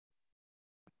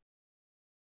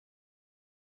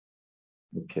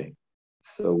Okay,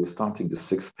 so we're starting the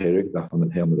sixth parak, Daf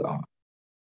Amud Hey Amud Aleph.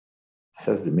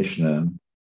 Says the Mishnah,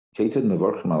 Keted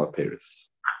Mevorchim Ala Peres.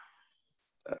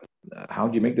 How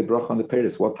do you make the bracha on the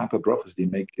Peres? What type of brachas do you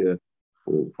make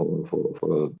for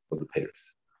the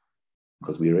Peres?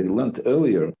 Because we already learned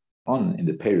earlier on in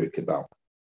the parak about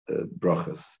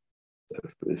brachas.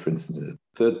 For instance, in the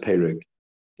third parak,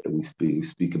 we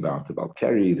speak about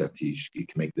Keri, that he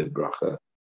can make the bracha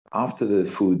after the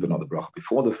food, but not the bracha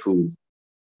before the food.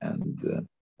 And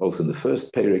also in the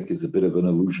first parak is a bit of an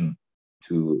allusion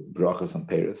to brachas and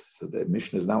peres. So the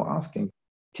Mishnah is now asking,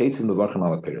 Kates in the Varchim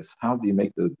ala peres. How do you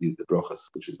make the brachas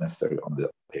which is necessary on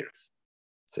the peres?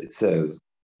 So it says,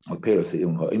 Al peres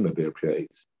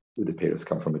do the peres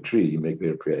come from a tree? You make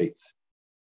be'er priya eitz.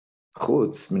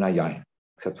 Chutz min hayayin,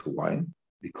 except for wine,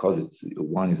 because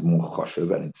wine is more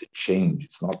choshev and it's a change.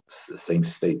 It's not the same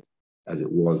state as it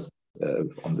was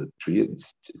on the tree.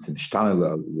 It's in shtana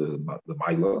the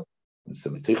maila. So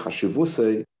mitich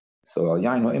hashivusei. So al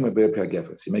yain ha'im be'er priya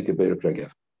gefer. So you make a be'er priya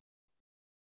gefer.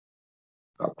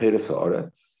 Peres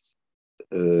ha'aretz,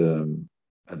 and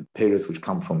peres which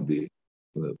come from the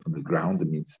ground. It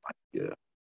means like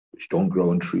which don't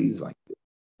grow on trees, like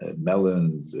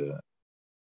melons,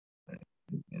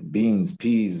 beans,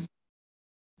 peas,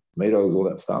 tomatoes, all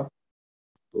that stuff.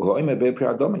 You make a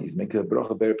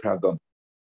bracha be'er priya adama.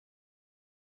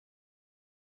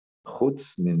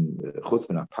 Chutz min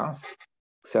hapas,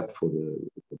 except for the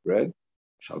bread.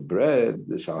 Shall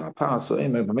hapas, so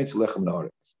meitzi lechem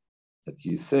na'aretz. That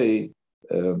you say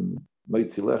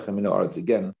meitzi lechem min haaretz,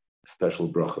 again, a special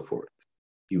bracha for it,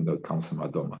 even though it comes from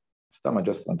adoma. Stam, I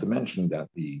just want to mention that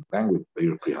the language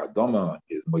be'er priya adama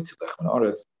is meitzi lechem min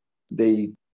haaretz.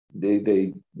 They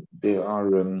are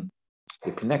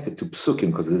they're connected to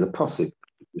psukim because there's a pasuk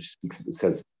which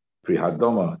says priya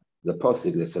adama. There's a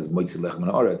pasuk that says moitzi lechem min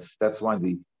haaretz. That's why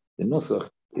the nusach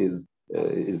is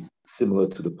similar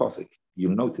to the pasuk.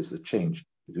 You'll notice a change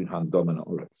between hadama and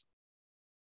haaretz.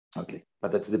 Okay,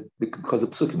 but that's because the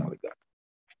psukim are like that.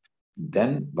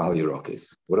 Then val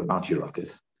yerokes. What about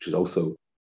yerokes? Which is also,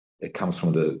 it comes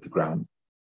from the ground.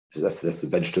 So that's the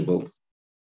vegetables,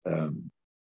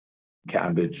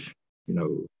 cabbage,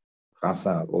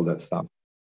 rasa, all that stuff,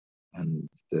 and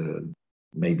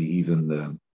maybe even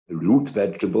the root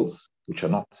vegetables, which are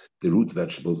not the root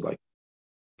vegetables like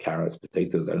carrots,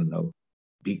 potatoes, I don't know,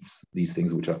 beets, these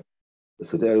things which are,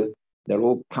 so they're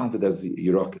all counted as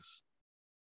yerokes.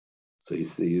 So you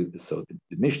see, so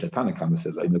the Mishnah Tanakama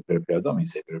says, "I'm a be'er adama." He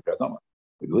says be'er adama.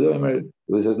 The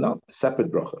Yehuda says no,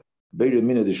 separate bracha. Be'er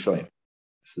mina d'shoyim.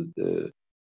 So the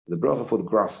bracha for the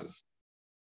grasses.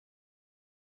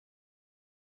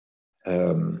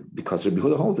 Because Rabbi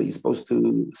Yehuda holds that you're supposed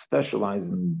to specialize,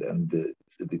 and the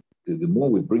more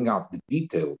we bring out the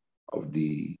detail of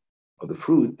the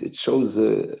fruit, it shows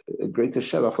a greater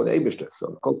sheva for the Eibishter.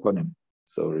 So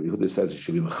So Rabbi Yehuda says it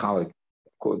should be mechalik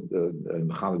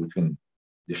between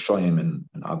the shoyim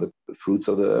and other fruits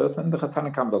of the earth, and the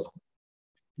Tanakam doesn't.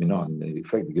 In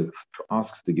fact,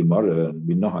 asks the Gemara,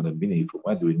 from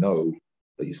where do we know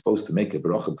that you're supposed to make a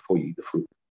bracha before you eat the fruit?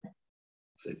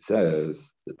 So it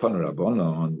says, the Tanur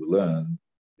Rabbanon, we learn,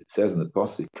 it says in the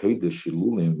pasuk, Kodesh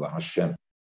Shilulim LaHashem. It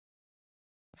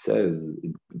says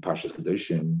in Parshas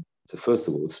Kedoshim, so first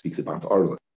of all, it speaks about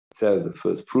Orla. It says the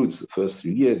first fruits, the first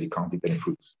 3 years, you can't eat any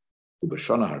fruits.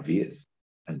 Ubashana Harvias.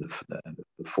 And the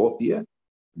fourth year,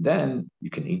 then you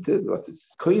can eat it, but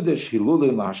it's Kodesh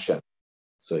Hilulim LaHashem.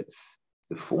 So it's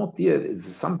the fourth year is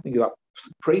something about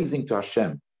praising to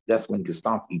Hashem. That's when you can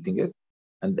start eating it.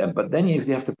 But then you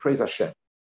have to praise Hashem.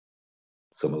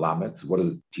 So Melamed, what does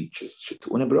it teach us?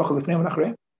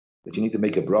 That you need to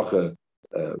make a bracha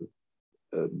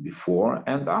before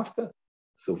and after.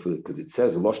 So because it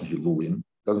says Loshen Hilulim,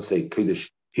 it doesn't say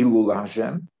Kodesh Hilul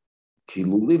Hashem,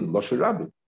 Hilulim, Loshen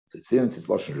Rabim. So since it's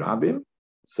Loshen Rabim,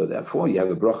 so therefore you have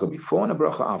a bracha before and a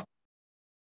bracha after.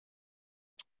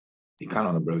 You can't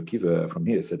on a Rebbe Akiva from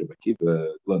here, said Rebbe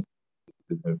Akiva learned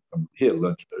from here,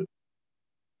 Rebbe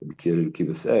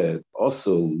Akiva said,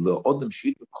 also,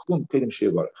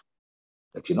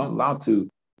 that you're not allowed to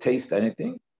taste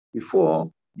anything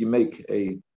before you make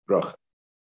a bracha.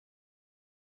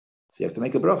 So you have to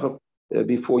make a bracha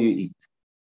before you eat.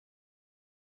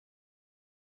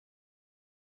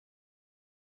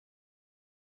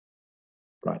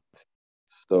 Right.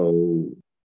 So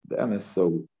the MS,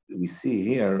 so we see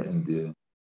here in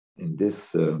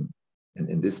this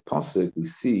pasuk, we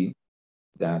see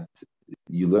that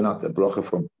you learn out the bracha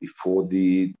from before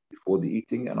the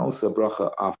eating, and also a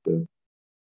bracha after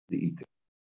the eating.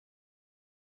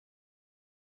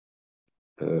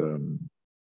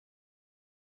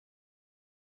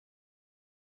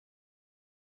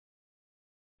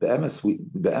 there is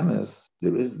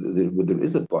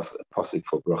a pasuk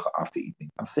for bracha after eating.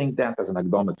 I'm saying that as an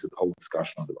agdama to the whole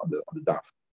discussion on the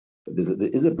daf. But there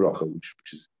is a bracha which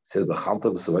says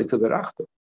b'chalta v'savaita v'rachta.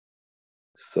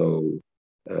 So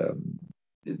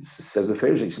it says the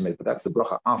Yisrael, but that's the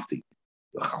bracha after eating.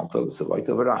 B'chalta v'savaita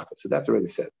v'rachta. So that's already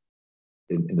said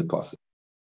in the pasuk.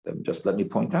 Just let me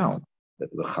point out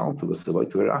that b'chalta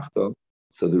v'savaita v'rachta.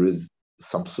 So there is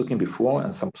some psukim before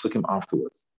and some psukim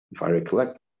afterwards. If I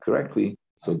recollect correctly,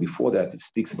 so before that it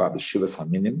speaks about the Shivas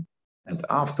Haminim, and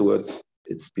afterwards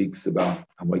it speaks about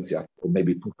Hamoitziach, or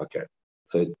maybe Pumpaker.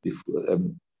 So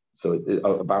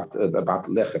about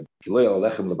lechem.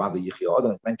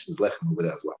 It mentions lechem over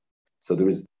there as well. So there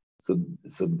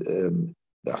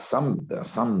are some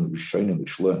Rishonim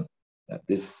which learn that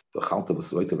this B'chalta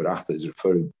v'savaita v'rachta is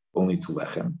referring only to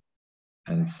lechem.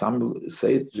 And some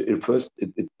say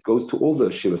it goes to all the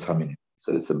Shivas Haminim.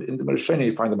 So it's in the Marshani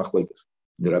you find the Machlokes.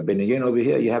 The Rabbeinu Yen over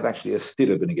here, you have actually a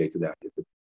stira benegate to that.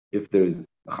 If there is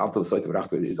a Chalta v'savaita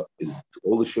v'rachta is to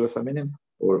all the Shivas Haminim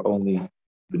or only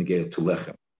benegate to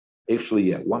Lechem. Actually,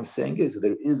 yeah, what I'm saying is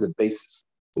there is a basis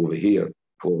over here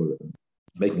for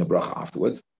making a bracha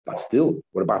afterwards, but still,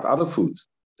 what about other foods?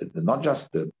 Not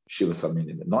just the Shivas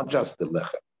Haminim, not just the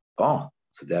Lechem. Oh,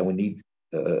 so there we need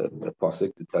a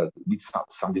pasuk to need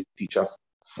somebody to teach us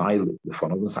silent the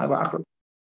front of the silent achra.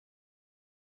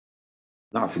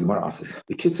 Now, the Gemara asks,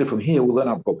 the kids from here will learn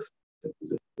out both.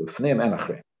 The Fneim and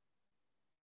Achreim.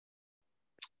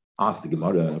 Ask the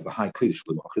Gemara, are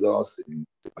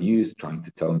you trying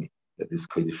to tell me that this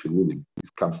Kodesh Shilulim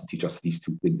comes to teach us these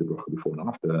two things, the bracha before and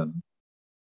after?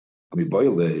 The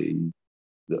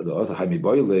other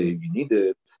Hamiboyle, you need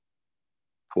it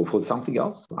for something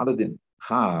else. Other than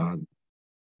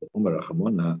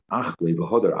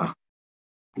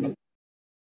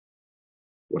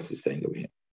what's this saying over here?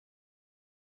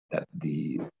 That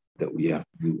the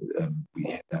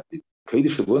Kodesh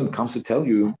Shilulim comes to tell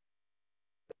you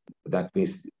that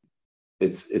means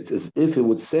it's as if it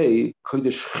would say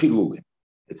Kodesh Chilulim.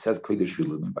 It says Kodesh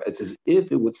Chilulim, but it's as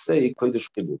if it would say Kodesh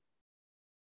Chilulim.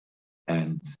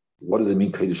 And what does it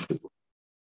mean, Kodesh Chilulim?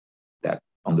 That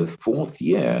on the fourth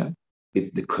year,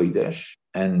 it's the Kodesh,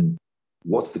 and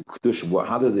what's the Kedusha?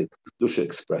 How does the Kedusha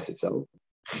express itself?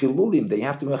 Chilulim, they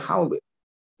have to be mechal.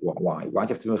 Why? Why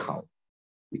do you have to be mechal?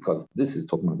 Because this is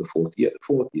talking about the fourth year. The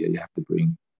fourth year, you have to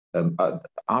bring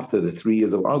after the 3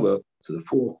 years of Arla, so the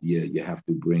fourth year you have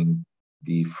to bring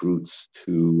the fruits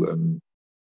to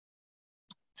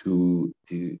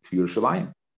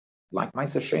Yerushalayim. Like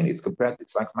Ma'aser Sheni, it's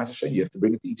like Ma'aser Sheni. You have to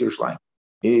bring it to eat Yerushalayim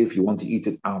if you want to eat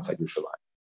it outside Yerushalayim.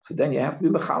 So then you have to be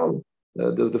mechal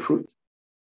the fruit.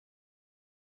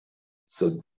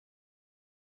 So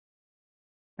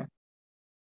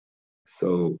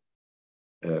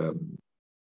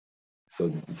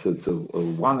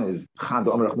one is so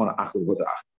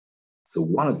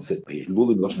one is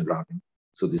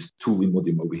so there's two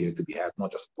limudim over here to be had,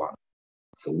 not just one.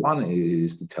 So one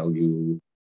is to tell you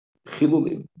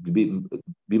chilulim, be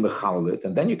mechalit,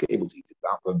 and then you can able to eat it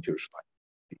without going to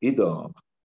Yerushalayim.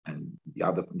 And the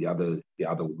other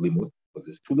limud was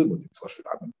this two limudim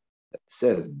that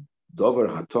says dover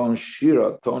haton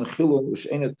shira ton chilul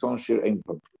u'sheina ton shir ein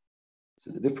ton.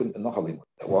 So the different limud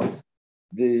that was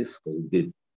this whole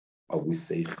din of we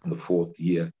say on the fourth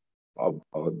year of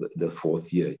the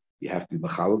fourth year you have to be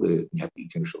mechal, you have to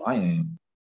eat in Yerushalayim.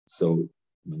 So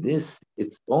this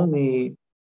it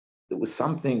was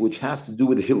something which has to do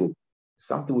with Hillel,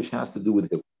 something which has to do with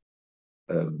Hillel.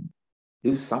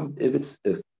 If it's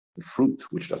a fruit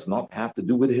which does not have to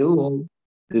do with Hillel,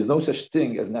 there's no such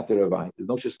thing as Nater Ravai. There's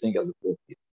no such thing as a fourth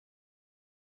year.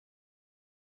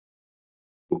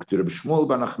 Reb Shmuel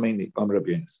bar Nachmani, Amar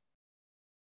Rabbi Yonasan.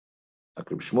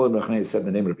 Reb Shmuel bar Nachmani said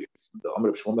the name of Rabbi Yonasan. The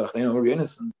Amar Reb Shmuel bar Nachmani, Amar Rabbi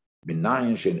Yonasan,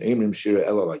 B'nayin she'en emrim shira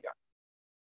ela laya.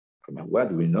 From where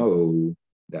do we know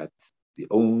that the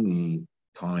only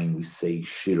time we say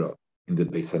shira in the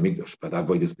Beis Hamikdash, but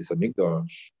avodas Beis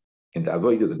Hamikdash, in the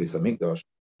avodah the Beis Hamikdash,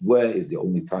 where is the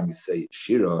only time you say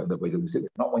shira in the avodah Beis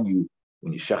Hamikdash? Not when you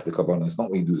shech the karbanos,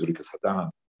 not when you do zrikas hadam,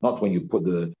 not when you put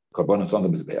the karbanos on the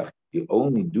mizbeach. You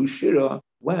only do shira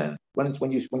when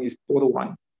you pour the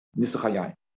wine. Nisach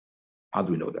hayai. How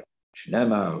do we know that?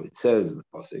 Shnema, it says in the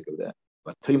pasuk of that.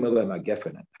 But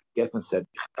Geffen said,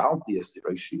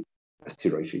 as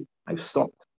Tiroshi, I've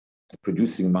stopped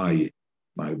producing my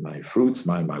fruits,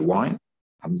 my wine.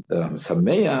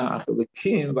 Sameach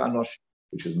lekim v'anosh,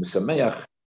 which is Mesameach,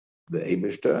 the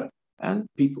Eibishter, and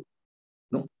people.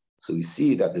 No. So we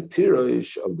see that the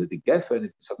Tirosh of the Geffen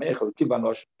is Mesameach lekim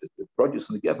v'anosh, the produce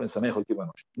of the Geffen is Sameach lekim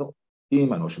v'anosh. No. Im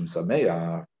anoshim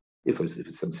Sameach, if it's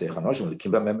Mesameach anoshim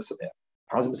lekim v'anosh Sameach.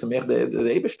 How is it Misameach the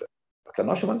Eibishter? I can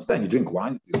not understand. You drink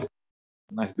wine, a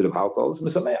nice bit of alcohol, it's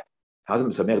Misameach. How is it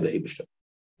Misameach the Eibishter?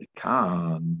 It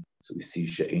can. So we see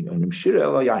She'ein Onim Shira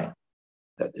El Yayin.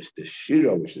 That the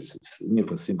Shira, which is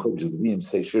Simcha, which is the Miyam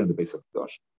say Shira in the base of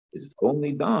Dosh, is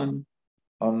only done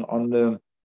on the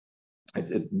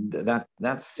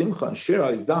that Simcha and Shira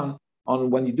is done on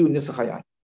when you do Nisach Hayayin.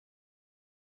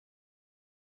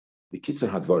 The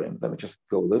Kitzur Hadvarim. Let me just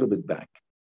go a little bit back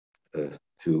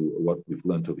to what we've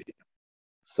learned over here.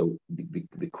 So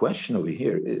the question over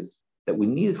here is that we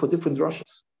need it for different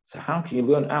drushes. So how can you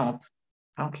learn out?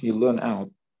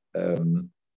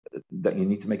 That you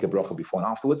need to make a bracha before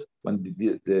and afterwards when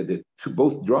the two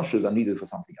both drushes are needed for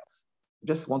something else? I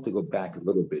just want to go back a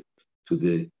little bit to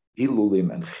the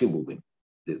hilulim and chilulim.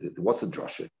 What's a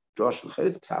drusha? Drush,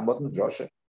 it's psabot drusha.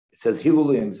 It says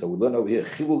hilulim, so we learn over here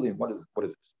chilulim. What is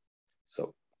this?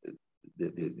 So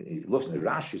the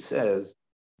Rashi says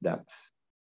that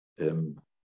the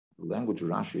language of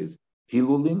Rashi is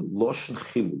hilulim loshen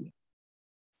chilulim.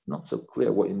 Not so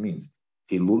clear what it means.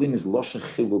 Hilulim is loshen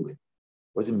chilulim.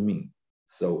 What does it mean?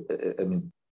 So I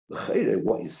mean,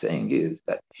 what he's saying is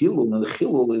that hilul and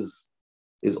chilul is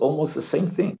almost the same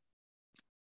thing.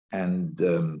 And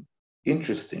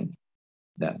interesting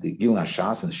that the Gil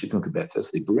Nashas and the Shittim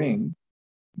Kebetzes, they bring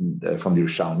from the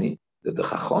Yerushalmi that the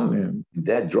Chachomim,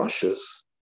 their drushes,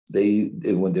 they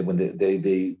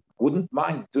wouldn't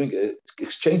mind doing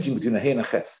exchanging between a Hey and a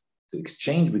Ches. To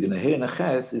exchange between a Hey and a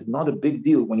Ches is not a big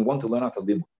deal when you want to learn out a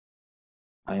limud.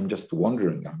 I am just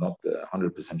wondering, I'm not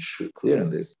 100% clear in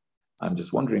this. I'm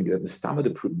just wondering that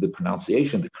the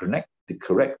pronunciation, the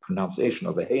correct pronunciation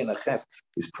of a Hey and a Ches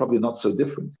is probably not so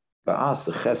different. For us,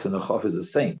 the Ches and the Chof is the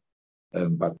same.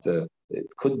 But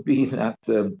it could be that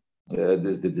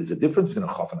there's a difference between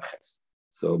a Chof and a Ches.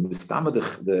 So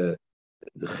the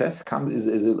Ches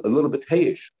is a little bit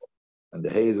Heyish, and the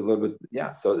Hey is a little bit,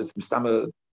 yeah. So it's Mistama,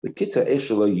 the Kitzur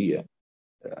Eshel Yiyah.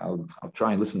 I'll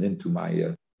try and listen into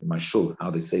my shul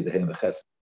how they say the Hey and the Ches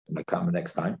when I come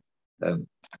next time. I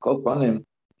called upon him,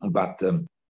 but so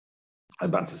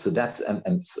that's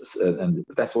and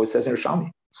that's what it says in Yerushalmi.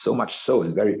 So much so,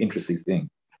 it's a very interesting thing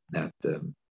that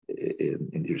in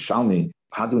the Yerushalmi,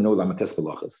 how do we know Lamates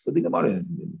Velachas? So the Gemara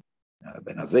in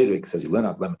Ben Azerik says you learn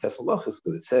out Lamates Velachas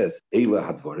because it says Eila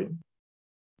Hadvarim.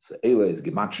 So Eila is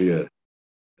Gematria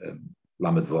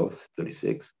Lamed Vov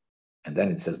 36, and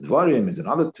then it says Dvarim is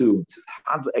another two. It says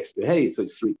Had extra Hey, so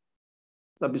it's three.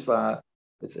 So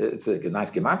it's a nice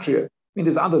Gematria. I mean,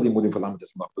 there's other limudim for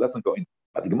Lamates Velachas, but let's not go in.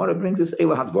 But the Gemara brings this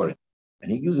Eila Hadvarim,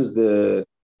 and he uses the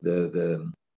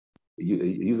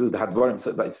Hadvarim.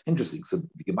 So it's interesting. So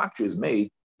the Gematria is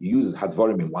made. He uses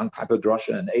Hadvarim in one type of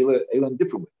drasha and Eila in a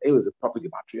different way. Eila is a proper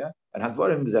Gematria, and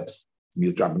Hadvarim is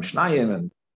Mildrabim Shnayim,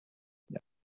 and yeah.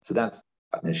 So that's.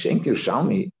 But in Shenk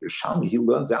Yerushalmi, he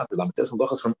learns out the Lamates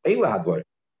Velachas from Eila Hadvarim.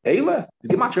 Eila is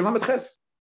Gematria Lamed Ches,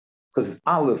 because it's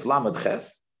Aleph Lamed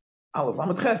Ches. Aleph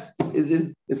Lamed Ches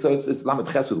is so it's Lamed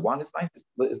Ches with one. It's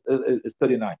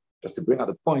 39. Just to bring out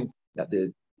the point that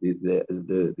the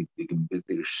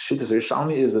Shittas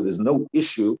Yerushalmi is that there's no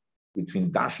issue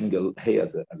between darshaning Hey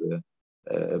as a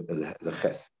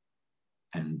Ches,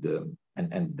 and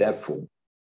therefore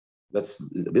that's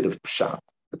a bit of pshat.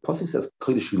 The pasuk says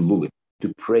Kodesh Hilulim,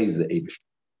 to praise the Eibush.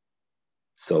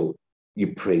 So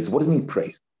you praise. What does it mean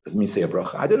praise? Does it mean say a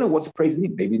bracha? I don't know what's praise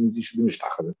mean. Maybe it means you should be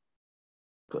mishtachar.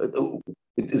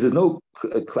 There's no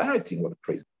clarity in what the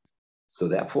praise means. So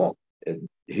therefore the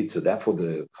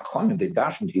Chachamim, they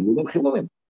darshan Hilulim Chilulim,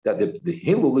 that the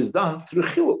Hilul is done through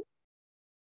Chilul.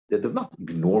 They're not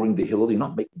ignoring the Hilul. You're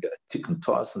not making a tikkun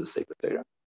toss in the Sefer Torah.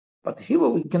 But the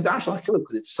Hilul, you can darshan Hilul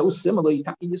because it's so similar.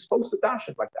 You're supposed to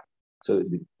darshan like that. So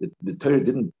the Torah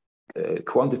didn't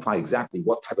quantify exactly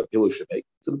what type of Hilul should make.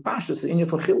 So the Pashtus is in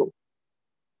for Hilul.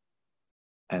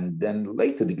 And then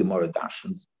later the Gemara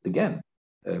darshans again.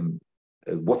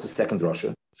 What's the second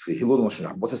drasha?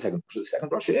 What's the second? The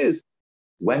second drasha is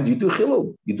when you do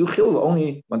Hilul. You do Hilul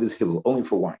only when there's Hilul, only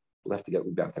for wine. We'll have to get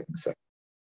back in a second.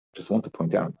 Just want to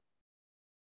point out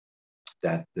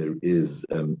that there is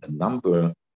a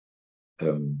number.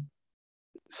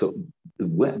 So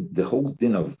the whole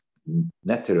din of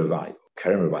Neter Ravai, or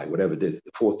Kerem Ravai, whatever it is,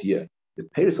 the fourth year, the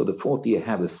payers of the fourth year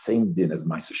have the same din as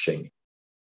Ma'aser Sheni.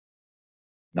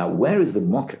 Now, where is the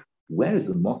mocker? Where is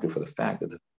the mocker for the fact that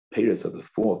the payers of the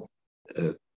fourth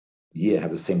year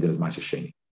have the same din as Ma'aser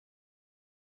Sheni?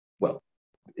 Well,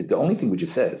 the only thing which it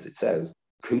says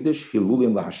Kodesh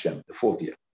Hilulim LaHashem, the fourth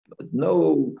year.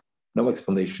 No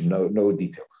explanation, no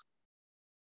details.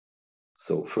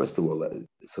 So first of all,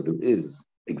 so there is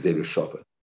Gzeira Shava.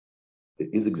 There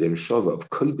is a Gzeira Shava of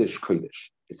Kodesh.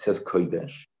 It says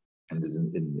Kodesh, And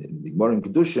in the Gemara in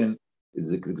Kedushin is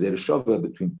the Gzeir Shava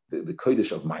between the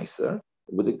Kodesh of Meiser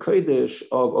with the Kodesh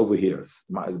of over here,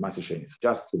 Meiser Shein.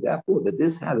 Just so therefore that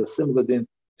this has a similar din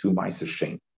to Meiser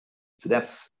Shein. So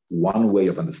that's one way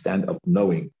of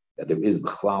knowing that there is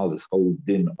B'chlal, this whole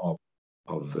din of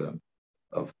Kerem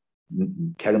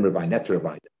Ravai, Net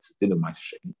Ravai, that's din of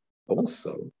Meiser Shein.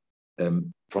 Also,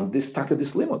 from this taka,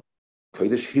 this limud,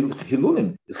 Kodesh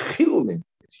Hilulim is Chilulim.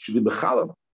 It should be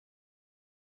B'chalam.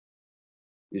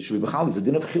 It should be B'chalam. It's a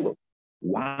din of Chilul.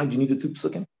 Why do you need the two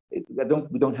psukim?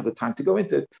 We don't have the time to go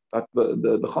into it, but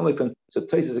the Cholifin, so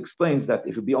Tosfos explains that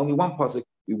if it would be only one pasuk,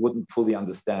 we wouldn't fully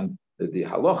understand the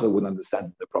halacha, wouldn't understand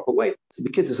it the proper way. So the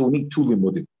kids say we need two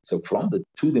limudim. So from the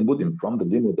two limudim, from the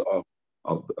limud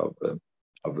of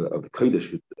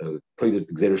Kodesh,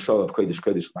 Gzeir Shava of Kodesh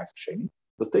Ma'aser Sheni,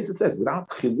 because Tosfos says without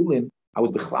chilulim, I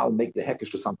would make the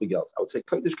hekesh to something else. I would say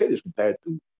Kodesh compared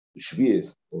to the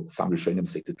Shvius or Samar Shenim,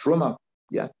 say to Truma.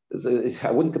 Yeah,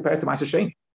 I wouldn't compare it to Ma'aser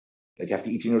Sheni. Like you have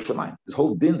to eat in Yerushalayim. This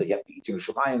whole din that you have to eat in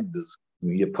Yerushalayim, there's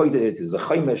Yepoidet, there's a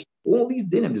Chaimesh, all these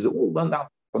dinim, these are all learned out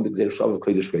from the Gzeir Shava of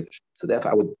Kodesh. So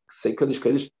therefore I would say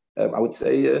Kodesh, I would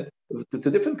say to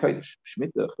different Kodesh,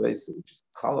 Shemitah, which is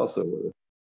Chalas or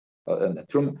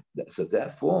Trum. So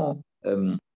therefore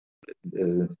we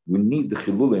need the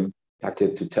Chilulim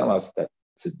to tell us that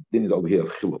the din is over here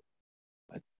of Chilul.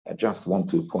 I just want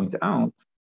to point out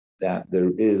that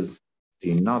there is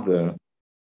another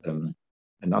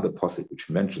pasuk which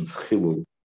mentions Chilul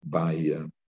by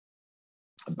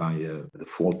the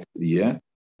fourth year,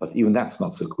 but even that's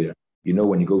not so clear. You know,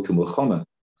 when you go to Milchama,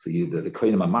 so the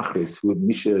Kohenim HaMachris who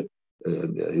Misha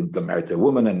married a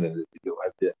woman and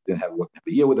wasn't have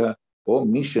a year with her, or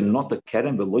Misha not a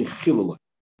Kerem v'loy Chilul.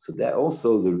 So there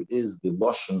is the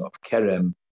lotion of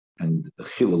Kerem and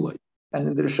Chilul. And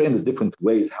in the Rishonim, there's different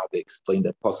ways how they explain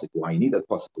that pasuk, why you need that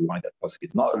pasuk, why that pasuk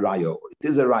is not a raya, or it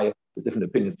is a raya. There's different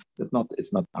opinions. It's not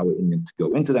our intent to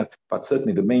go into that. But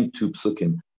certainly the main two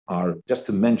psukim are just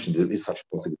to mention there is such a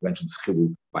pasuk that mentions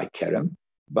chilul by Kerem.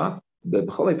 But the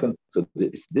B'cholifin, so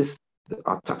this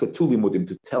our takatuli mudim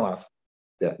to tell us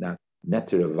that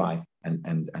Neter Avai and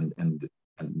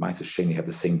Ma'aser Sheni have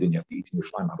the same din. You have to eat in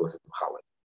Yerushalayim, otherwise it's B'chalai.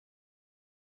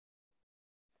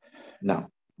 Now,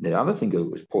 the other thing,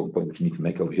 an important point which you need to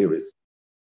make over here is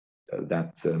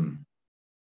that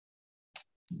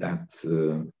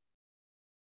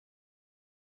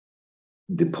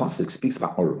the pasuk speaks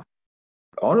about Orla.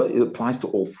 Orla, it applies to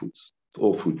all fruits, to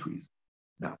all fruit trees.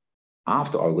 Now,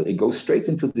 after Orla, it goes straight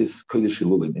into this Kodesh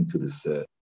Hilulim, into the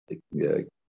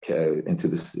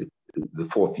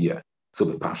fourth year. So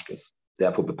the pastures,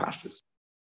 therefore the pastures.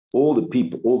 All the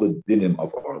dinim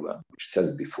of Orla, which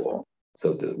says before.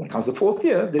 So when it comes to the fourth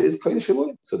year, there is Kodesh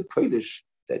Hilulim. So the Kodesh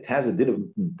that has a din of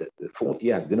the fourth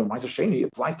year has a din of Ma'aser Sheni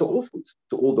applies to all fruits,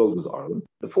 to all those with Orla.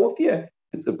 The fourth year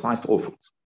it applies to all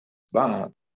fruits.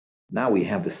 But now we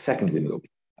have the second limit over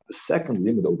here. The second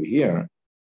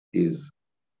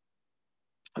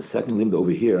limit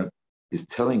over here is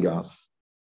telling us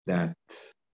that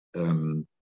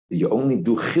you only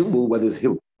do chilul what is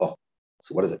hilul. Oh,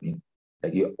 so what does that mean?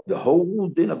 That the whole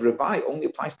din of Revai only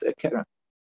applies to a keren.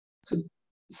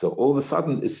 So all of a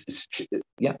sudden,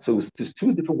 so there's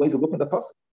two different ways of looking at the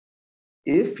pasuk.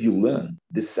 If you learn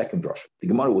this second drasha, the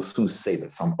Gemara will soon say that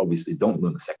some obviously don't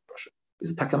learn the second drasha. It's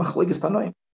a taka machlokes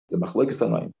tanoim. The machlokes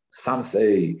tanoim. Some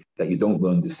say that you don't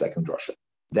learn this second drasha.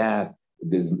 That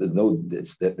it's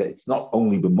not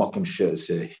only b'makom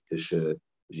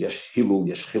yesh hilul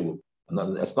yesh chilul.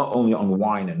 It's not only on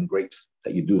wine and grapes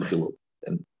that you do chilul.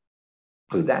 And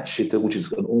because that shitta, which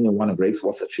is only one of grapes,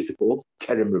 what's that shitta called?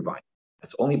 Kerem Revai.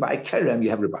 It's only by kerem you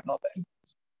have Revai, not that.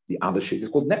 The other shit is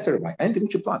called nectar Revai. Anything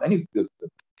which you plant, any of the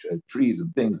trees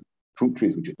and things, fruit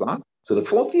trees which you plant. So the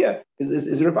fourth year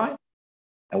is Revai.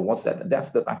 And what's that? And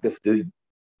that's the fact that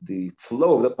the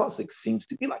flow of the pasuk seems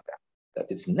to be like that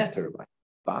it's nectar Revai.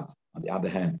 But on the other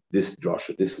hand, this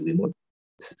drasha, this limud,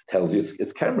 tells you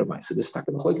it's kerem Revai. So this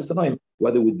taka machlokes tanoim,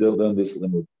 whether we learn this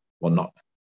limud or not.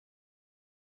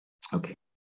 Okay.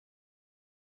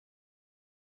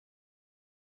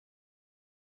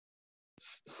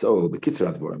 So the kitzur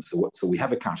advarim. So we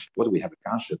have a kasha. What do we have a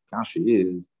kasha? The kasha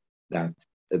is that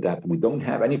we don't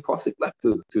have any pasuk left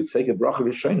to say a bracha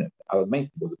b'shena. Our main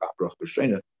thing was about bracha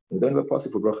b'shena. We don't have a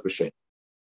pasuk for bracha b'shena.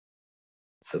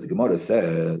 So the Gemara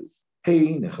says,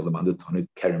 "Hey, nechalamanda tonit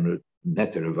kerem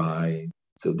neter Revai."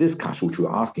 So this kasha which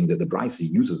we're asking, that the Brisa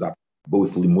uses up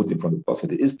both limudim from the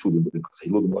pasuk. It is two limudim because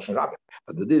hiludim lashon rabbi.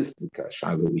 But it is the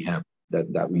shayla we have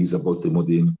that we use up both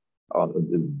limudim. So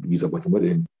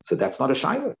that's not a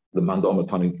shayla. The man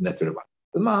domatonic neter Revai.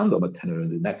 The man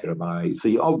domatonic neter Revai. So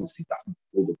you obviously doesn't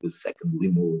hold up the second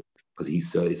limud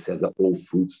because he says that all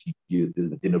fruits,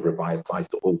 the din of Revi applies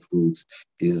to all fruits,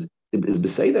 is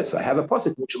Beseder. So I have a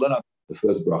pasuk which learn out the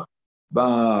first bracha.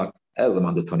 But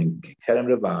according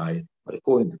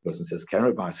to the person says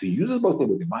Keren Revi, so he uses both of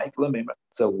them.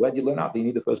 So where do you learn out? You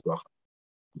need the first bracha.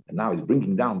 And now he's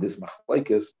bringing down this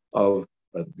machlekes of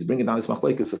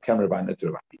Keren Revi and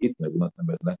Neter Revi.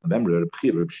 Remember,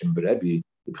 Rebbe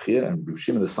and Reb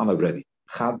Shimon the son of Rebbe.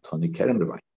 Chad Toni Keren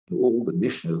Revi. All the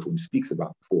Mishnahs when he speaks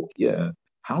about the fourth year,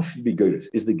 how should be Gerus?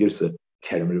 Is the Gersa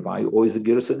Keren Revi or is the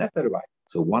Gersa Neter Revi?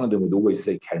 So one of them would always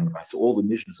say Keren Revi. So all the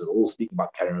Mishnahs are all speaking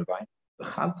about Keren Revi.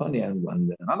 Chad Toni and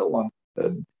another one,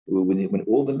 when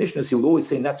all the Mishnahs, he would always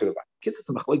say Neter Revi. Kids, it's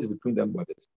a machlekes between them,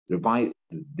 whether it's Revi,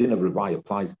 the din of Revi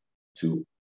applies to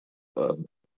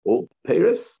all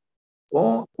Paris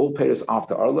or all Paris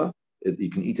after Arla. You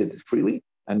can eat it freely,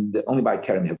 and only by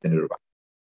Keren you have din of Revi.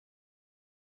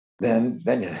 Then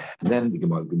the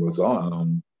Gemara goes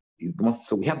on.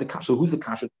 So we have the kasha. So who's the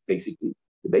kasha? Basically,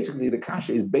 the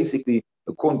kasha is basically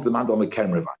according to the man of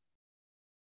Keren Revi.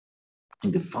 In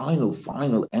the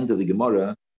final end of the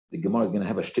Gemara is going to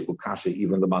have a shtickle kasha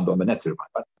even the man of Neter Revi.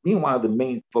 But meanwhile, the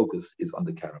main focus is on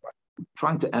the Keren Revi. We're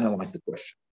trying to analyze the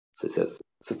question. So it says.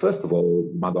 So first of all,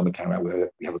 man of Keren Revi,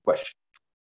 we have a question.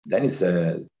 Then it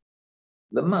says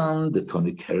the man the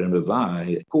Toni Keren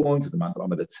Revi, according to the man of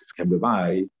that says Keren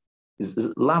Revi.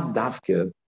 Is lav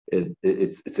davke.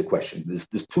 It's a question. There's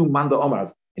two manda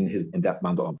omars in that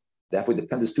manda omar. Therefore, it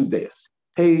depends. There's 2 days.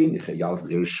 Hey, if he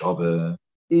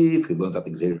learns at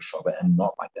the Gzeir Shava and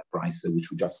not like that price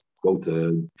which we just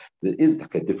quoted, there is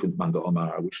like a different manda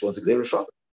omar which learns Gzeir Shava.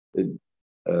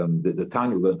 The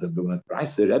time you learned the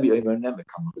price, Rabbi Omer never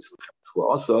come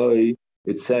also.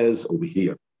 It says over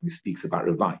here. He speaks about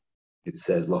Revi. It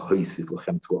says lo hoisif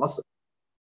lechem tuasa.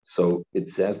 So it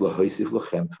says lahoisif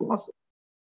lechem tuasa.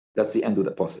 That's the end of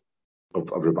the pasuk of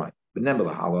Revi. But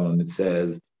nevertheless, it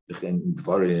says in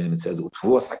Dvarim, it says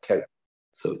utvuas hakeren.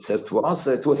 So it says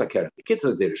tuasa hakeren. The kids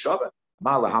are Gzeir Shava,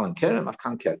 ma lahalan keren,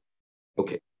 afkan keren.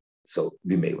 Okay, so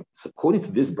b'meila. So according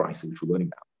to this brayso which we're learning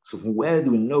now, so from where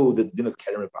do we know the din of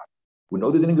Keren Revi? We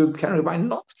know the din of Keren Revi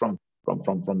not from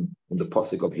the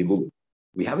pasuk of Hilul.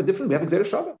 We have Gzeir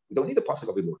Shava. We don't need the pasuk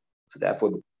of Hilul. So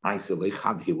therefore, I say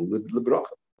lechad Hilul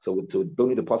lebracha. So don't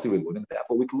need the pasuk of Hilul, and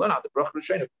therefore we can learn out the bracha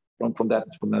rishona from that.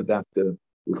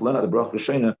 We can learn out the bracha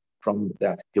rishona from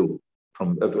that Hilul.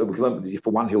 We can learn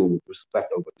for one Hilul was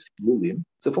left over.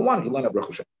 So for one, you learn out bracha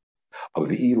rishona.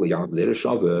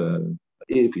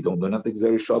 If you don't learn out the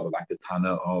Gzeir Shava, like the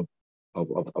Tana of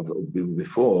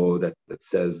before that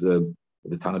says the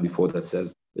Tana before that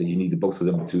says that you need both of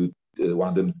them to one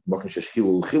of them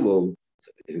Hilul.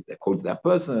 So according to that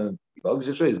person,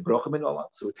 is bracha.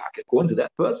 So according to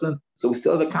that person, so we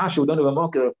still have a kasha. We don't have a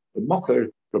mocker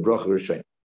for bracha rishon.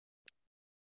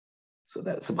 So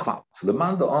that's a b'chal. So the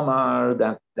man the Omar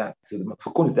that so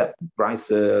according to that price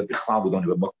b'chal we don't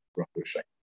have a mocker for bracha rishon.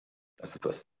 That's the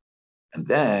first. And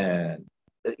then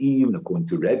even according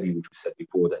to Rebbe, which we said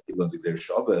before that he learns Gzeir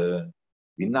Shava,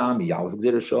 Vinami Yalef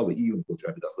Gzeir Shava. Even according to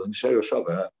Rebbe does learn Gzeir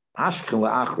Shava. Ashken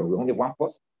le'achro. We only have one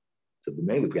post. So the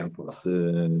mail if we have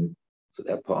pasuk, so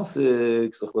that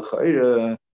pasuk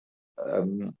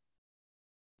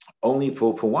only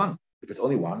for one. If it's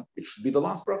only one, it should be the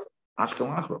last bracha. Ashkel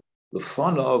achro. The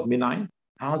fun of minayin.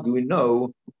 How do we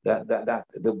know that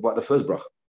the first bracha?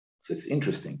 So it's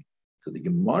interesting. So the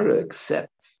Gemara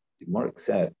accepts. The hanoch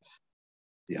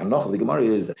of the Gemara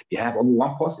is that if you have only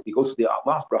one pasuk, it goes to the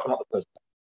last bracha, not the first bracha.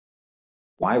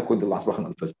 Why according to the last bracha,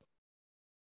 not the first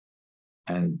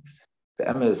bracha? And the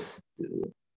MS,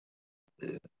 the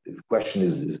question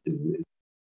is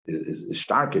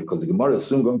starker because the Gemara is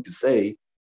soon going to say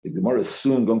there's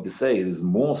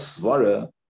more svara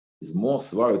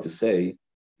to say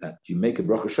that you make a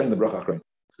bracha shein the bracha achrayna.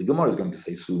 So the Gemara is going to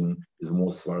say soon there's more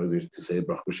svara to say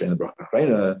bracha shein the bracha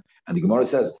achrayna, and the Gemara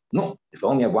says no, if you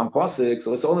only have one pasuk,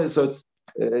 so it's only the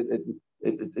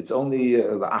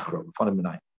achra the fun of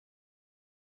minayin.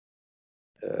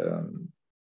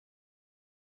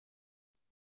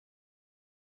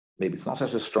 Maybe it's not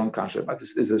such a strong kasha, but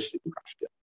it's a shtickle kasha.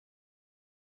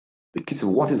 The kids,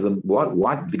 why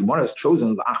the Gemara has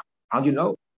chosen the achra? How do you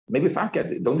know? Maybe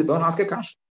faket. Don't ask a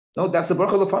kasha. No, that's the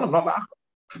bracha lefanov, not the achra.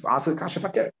 Ask a kasha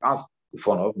faket. Ask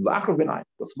lefanov the achra b'nai.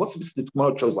 What's the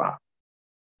Gemara chose the achra?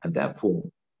 And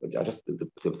therefore, I just the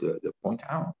point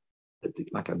out that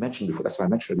like I mentioned before. That's why I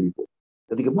mentioned it before.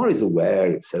 That the Gemara is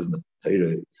aware. It says in the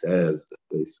Torah. It says that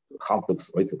there's chaltuk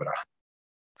soite bracha.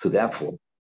 So therefore.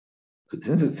 So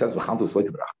since it says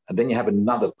and then you have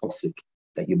another pasuk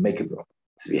that you make a bracha.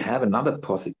 So we have another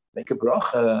pasuk make a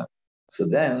bracha. So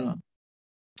then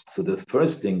So the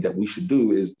first thing that we should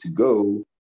do is to go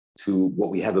to what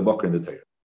we have a Bokr in the Torah.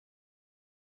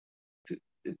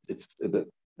 It's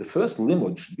the first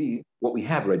limud should be what we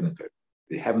have right in the Torah.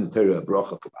 We have in the Torah a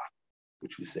bracha for that,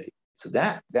 which we say. So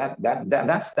that's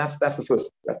the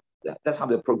first. That's how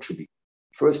the approach should be.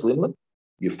 First limud,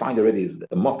 you find already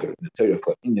a mocker in the Torah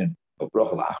for Indian of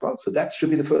bracha la'achra. So that should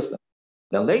be the first one.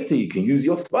 Then later you can use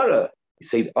your svara. You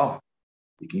say,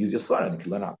 you can use your svara and you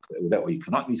can learn out that way. You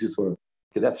cannot use your svara.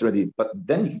 Okay, that's already. But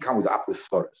then you can come with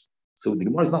svaras. So the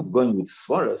Gemara is not going with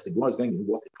svaras. The Gemara is going with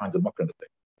what it finds a mocker in the Torah.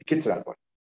 The kids are out one.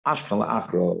 Ashkan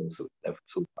la'achra. So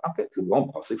okay, so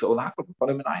one pasuk. So la'achra for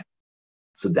panim and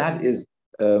So that is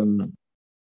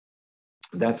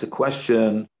that's a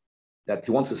question that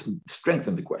he wants to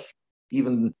strengthen the question.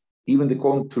 Even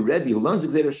according to Rebbe who learns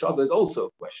Gzeira Shava is also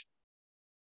a question.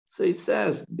 So he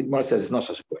says, the Gemara says it's not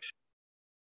such a question.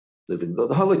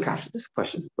 The whole kasha, this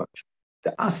question is a question.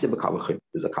 The asya b'kalachim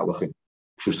is a kalachim.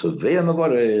 Shusavei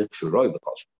mevarech, shuroi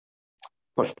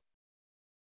v'kalshim.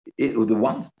 The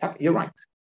ones, you're right.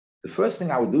 The first thing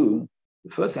I would do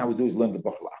is learn the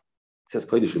Bachla. It says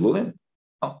Kodesh Elulim.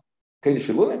 Kodesh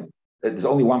Elulim. There's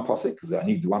only one pasuk because I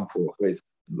need one for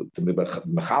to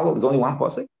Mechalel. There's only one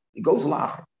pasuk. It goes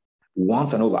la'achra.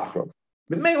 Once I know la'achra,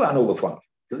 but maybe I know la'fanav.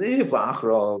 Because if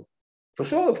la'achra, for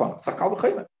sure la'fanav. Sakal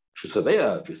v'chaymer.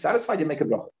 Shusaveya. If you're satisfied, you make a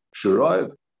bracha.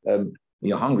 Shurov. When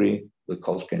you're hungry, the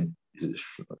kolskin is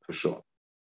for sure.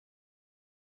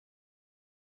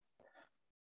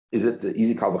 Is it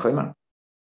easy kal v'chaymer?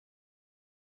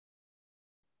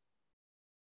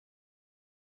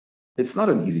 It's not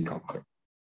an easy kal v'chaymer.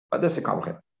 But that's a kal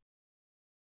v'chaymer.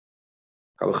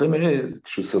 Kal v'chaymer is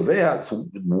shusavea. So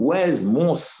where's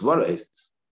more svara?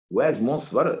 Where's more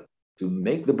svara to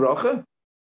make the bracha?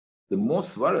 The more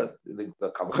svara, the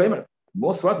kal v'chaymer,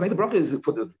 more svara to make the bracha is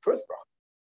for the first bracha.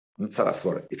 Mitzvah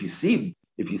svara. If you see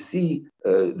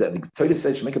that the Torah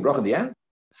says you should make a bracha in the end,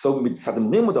 so mitzvah the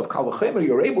limud of kal v'chaymer,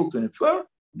 you're able to infer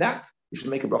that you should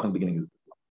make a bracha in the beginning as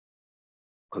well.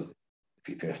 Because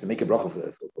if you have to make a bracha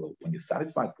for when you're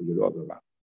satisfied for your order.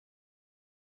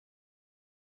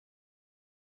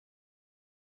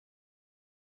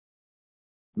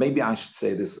 Maybe I should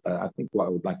say this. I think what I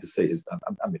would like to say is,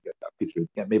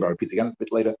 maybe I'll repeat again a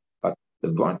bit later, but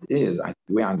the point is, the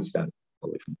way I understand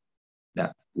it,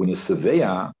 that when you're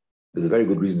Seveya, there's a very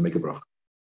good reason to make a bracha.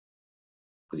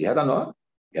 Because you had anah,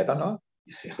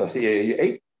 you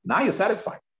ate, now you're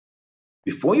satisfied.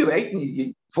 Before you've eaten,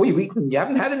 you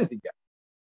haven't had anything yet.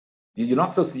 You're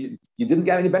not you didn't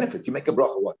get any benefit. You make a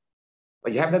bracha, what?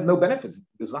 But you haven't had no benefits.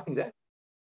 There's nothing there.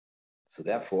 So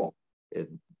therefore,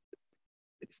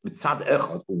 it's mitzad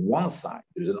echad. On one side,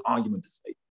 there's an argument to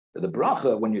say that the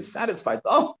bracha, when you're satisfied,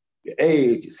 you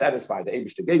ate, you're satisfied, the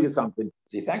Eibishter gave you something,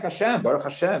 so you thank Hashem, Baruch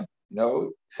Hashem,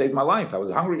 saved my life, I was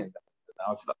hungry, and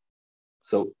now it's not.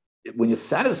 So when you're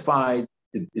satisfied,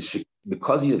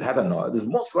 because you've had enough, there's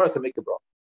more svara to make a bracha.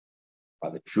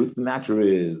 But the truth of the matter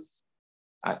is,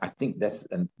 I think that's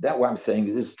what I'm saying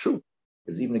is true.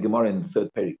 There's even a Gemara in the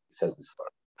third period says this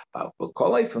svara.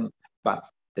 But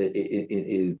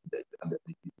you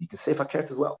can say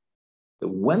fakert as well. But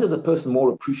when does a person more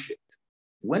appreciate?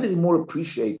 When does he more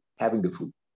appreciate having the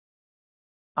food?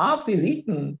 After he's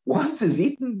eaten, once he's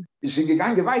eaten,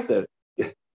 weiter.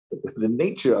 The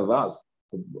nature of us,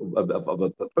 of a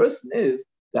person is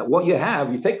that what you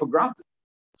have, you take for granted.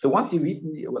 So once you've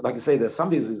eaten, like I say, that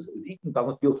somebody is eaten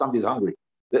doesn't feel somebody's hungry.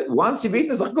 Once you've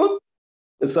eaten, it's not good.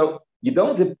 So you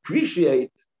don't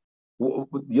appreciate the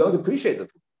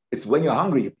food. It's when you're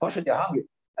hungry, you push it, you're hungry,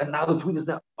 and now the food is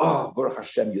there. Oh, Baruch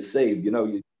Hashem, you're saved.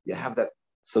 You have that.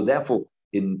 So therefore,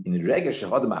 in Regesh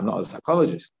HaAdam, I'm not a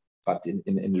psychologist, but in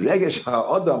Regesh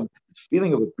HaAdam, the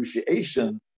feeling of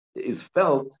appreciation is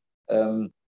felt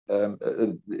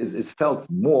is felt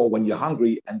more when you're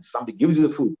hungry and somebody gives you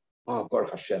the food. Oh,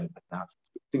 Baruch Hashem, now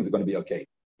things are going to be okay.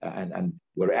 And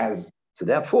whereas, so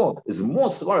therefore, there's more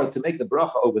svara to make the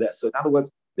bracha over there. So in other words,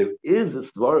 there is a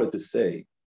svara to say.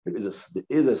 There is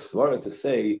a svara to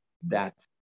say that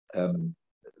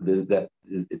that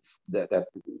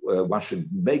one should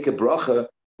make a bracha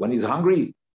when he's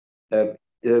hungry,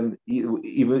 even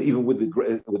with the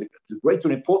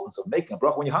greater importance of making a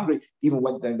bracha when you're hungry, even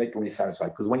when you're satisfied.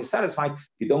 Because when you're satisfied,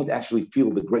 you don't actually feel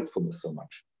the gratefulness so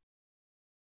much.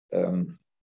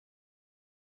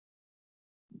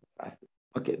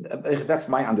 Okay, that's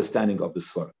my understanding of the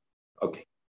svara. Okay.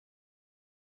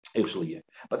 Actually, yeah.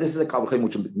 But this is a kal v'chaymer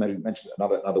which I mentioned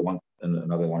another one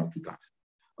or two times.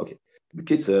 Okay.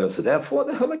 So therefore,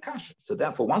 the whole kasha. So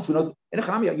therefore, once we know in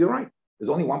Echanami, you're right. There's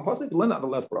only one pasuk to learn that the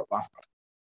last part.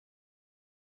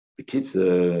 The kids.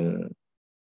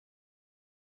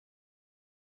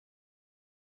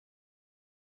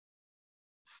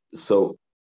 So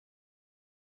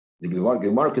the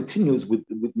Gemara continues with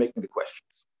making the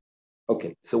questions.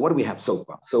 Okay, so what do we have so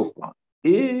far? So far,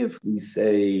 if we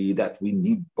say that we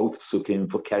need both psukim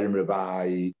for Kerem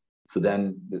Revai, so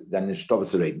then it's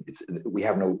Shtavas, we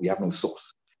have no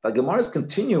source. But Gemara is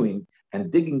continuing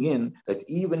and digging in that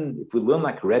even if we learn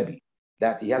like Rebbe,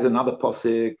 that he has another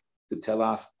posik to tell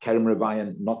us Kerem Revai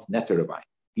and not Neter Revai,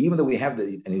 even though we have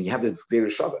the Gzeir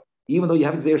Shava, even though you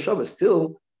have Gzeir Shava,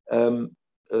 still, and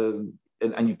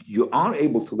you are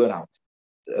able to learn out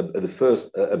the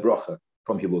first bracha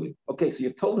from Hilulim. Okay, so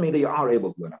you've told me that you are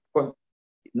able to learn out. But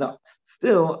no,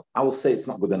 still, I will say it's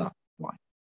not good enough. Why?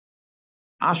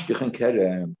 Ashkech and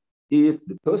Kerem, if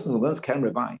the person who learns Kerem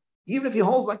Revai, even if he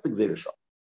holds like the Gzeir Shava,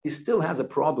 he still has a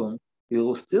problem.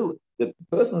 The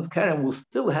person's Kerem will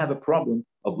still have a problem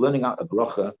of learning out a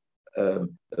bracha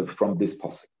from this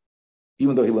pasuk,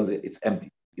 even though he learns it's empty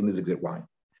in this exact line,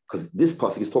 because this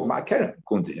pasuk is talking about Kerem.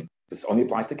 According to him, this only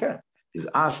applies to Kerem. Is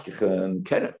Ashkech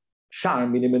Kerem. Shar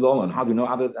minim milolon. How do you know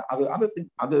other things,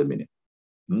 other minim?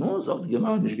 No, so you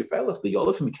know, nicht gefährlich. The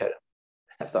yolif mikerem.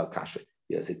 That's not kasha.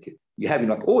 Yes, you have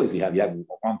not always. You have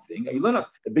one thing, and you learn it.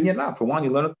 Binyan now. For one,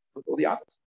 you learn it with all the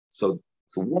others. So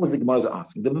what was the Gemara is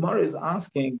asking? The Gemara is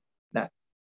asking that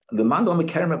the mandal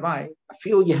mikerem Revai. I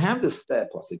feel you have this spare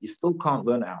pasuk. You still can't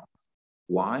learn out.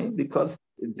 Why? Because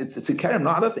it's a kerem,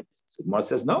 not other things. So the Gemara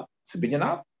says no. It's a binyan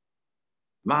now.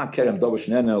 Ma kerem dovish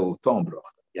neno tom broch.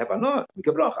 You have another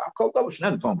bracha. I call dovish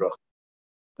neno tom broch.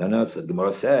 Then the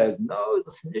Gemara says, no,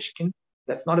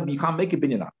 that's not you can't make a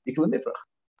binyan. You can nifrach.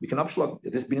 We can upshlag.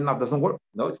 This binyan doesn't work.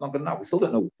 No, it's not good enough. We still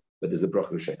don't know whether there's a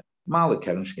bracha rishayna. Mala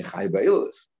keren shkechai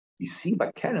ba'ilus. You see,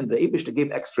 by keren, the Eibishter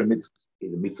gave extra mitzvahs. The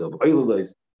mitzvah of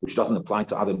oilus, which doesn't apply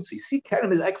to other mitzvahs. You see,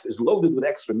 keren is loaded with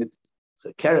extra mitzvahs.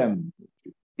 So keren,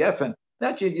 geffen,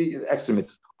 that is extra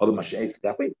mitzvahs. Other mashiach,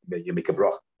 that way you make a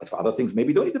bracha. But for other things, maybe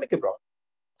you don't need to make a bracha.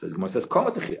 So the Gemara says,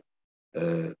 kama techia.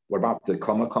 What about the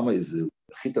kama? Kama is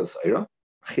chita saira.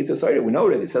 Chita saira, we know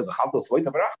already. It says the chalto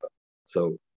svoita barachta.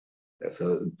 So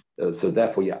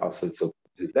therefore, yeah. So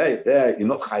there you're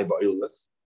not chai ba'ilus.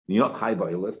 You're not chai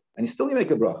ba'ilus, and still you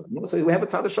make a bracha. So we have a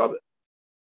tzad Shabbat.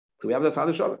 So we have the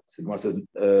tzad Shabbat. So the Gemara says,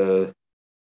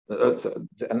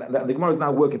 and the Gemara is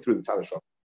now working through the tzad Shabbat.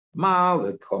 Mal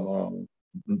the kama.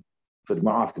 For the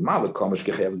Gemara after mal the kama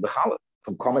shkechev is bechala.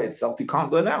 From kama itself, you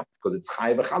can't learn out because it's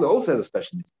chai bechala also has a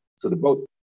special need. So the both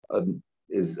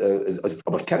is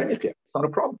about kerem. It's not a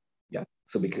problem. Yeah.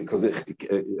 So because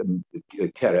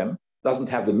kerem doesn't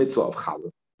have the mitzvah of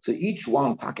challah. So each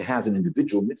one taka has an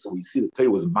individual mitzvah. We see the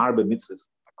Torah was marbe mitzvahs.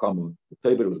 The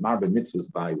Torah was marbe mitzvahs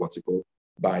by what's it called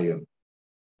by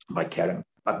kerem.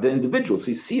 But the individual, so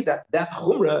you see that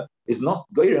chumrah is not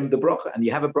goyrem the bracha, and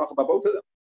you have a bracha by both of them.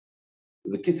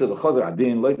 The kids of the chazer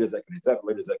adin later zek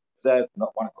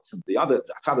not one is not the other.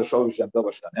 Tzad shovish and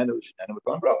dova shanenu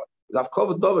v'ton bracha. Zav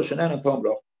kovet dova shanenu and ton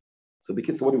bracha. So the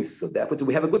kids, what do we say? Therefore,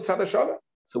 we have a good tzad shava.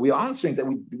 So we are answering that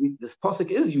this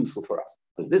pasuk is useful for us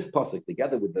because this pasuk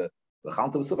together with the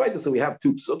chanta v'savaita. So we have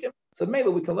two psukim. So maybe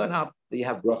we can learn how that you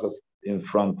have brachas in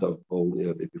front of all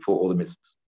before all the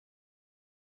mitzvahs.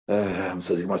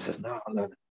 So the Gemara says no.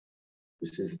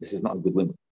 This is not a good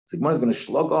limit. So the Gemara is going to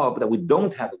slug up that we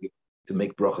don't have a limit to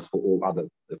make brachas for all other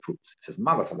fruits. It says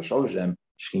malat hadasholoshem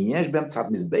shkiyesh bem tzad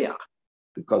mizbeach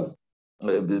because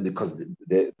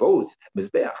they both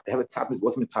mizbeach. They have a tzad mizbeach.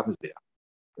 What's tzad mizbeach?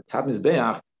 The tzad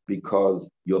mizbeach because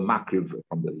you're makriv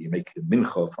from you make a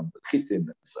mincha from the chitim,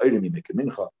 the seirim, you make a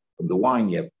mincha from the wine.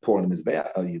 You have pour on the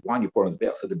mizbeach. Wine you pour on the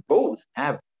mizbeach. So they both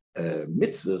have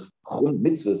mitzvahs.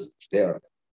 Mitzvahs there.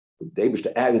 The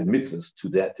Eibishter added mitzvahs to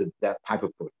that type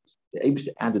of produce. The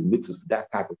Eibishter added mitzvahs to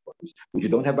that type of produce, which you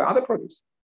don't have by other produce.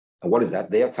 And what is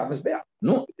that? They have tzad mizbeach.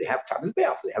 No, they have tzad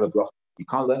mizbeach. So they have a bracha. You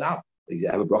can't learn out. They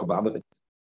have a bracha by other things.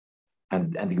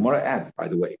 And the Gemara adds, by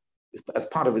the way, as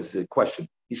part of his question,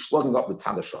 he's slugging up the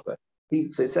tzad shava.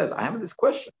 He says, I have this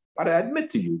question, but I admit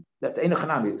to you that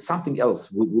something else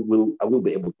I will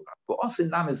be able to learn. For us in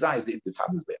Namazai is the tzad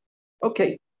mizbeach.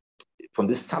 Okay, from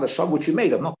this tzad shava which you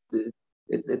made, I'm not.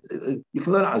 You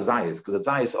can learn azayas because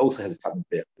azayas also has a tzad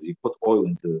mizbeach. You put oil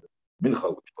into mincha,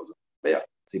 which goes there.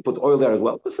 So you put oil there as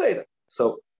well. Let's say that.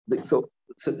 So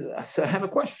I have a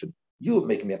question. You're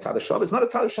making me a tzad shava. It's not a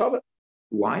tzad shava.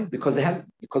 Why? Because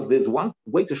there's one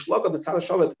way to slug up the tzad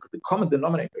shava. The common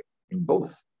denominator in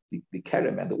both the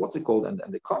kerem and the what's it called and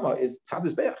the comma is tzad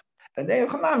mizbeach. And they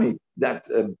have that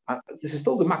this is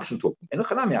still the makshon talking. And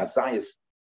azayas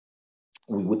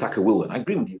we take a will, and I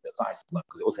agree with you that azayas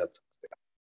because it also has.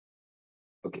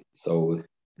 Okay, so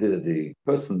the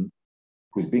person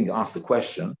who's being asked the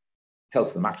question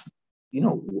tells the makshon,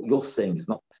 what you're saying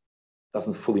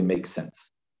doesn't fully make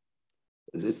sense.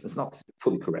 It's not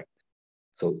fully correct.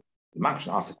 So the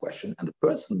Machshon asks a question, and the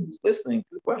person who's listening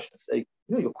to the question say,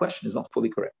 your question is not fully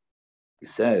correct. He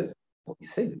says, what you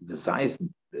say, are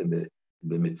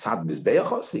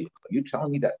you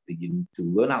telling me that you, to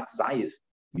learn out Zayis,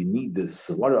 you need the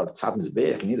Swara of Tzad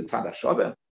Mizbeach, you need a Tzad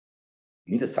HaShaveh?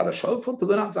 You need a Tzad HaShaveh to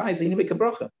learn out Zayis, you need to make a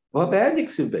bracha.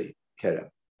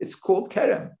 It's called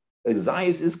Kerem.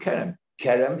 Zayis is Kerem.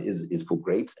 Kerem is for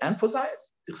grapes and for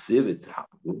Zayis. Because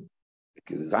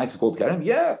Zayis is called Kerem?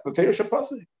 Yeah, but Kerem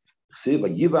Shapasik.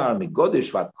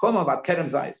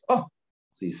 Oh,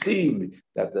 so you see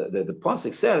that the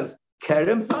pasuk says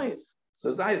Kerem Zayis.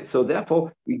 So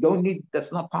therefore we don't need.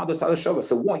 That's not part of the Tzad.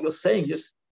 So what you're saying,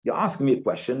 you're asking me a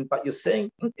question, but you're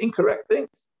saying incorrect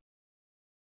things.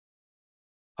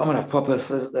 Papa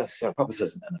says that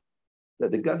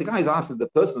the guy is asking, the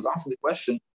person who's asking the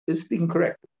question is speaking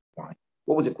correctly. Why?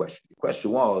 What was the question? The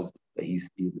question was that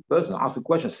the person who asked the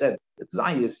question said that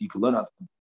Zayis you can learn out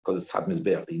because it's Tzad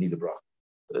Mizbeach, you need a bracha.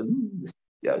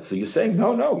 Yeah, so you're saying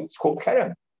no, it's called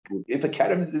Kerem. If a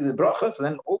Kerem is a bracha, so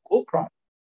then all crime.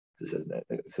 So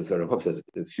Rav says,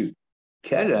 shoot,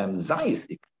 Kerem Zayis,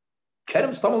 Kerem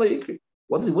Stamale Ikri.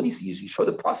 What do you see? You show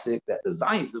the pasuk that the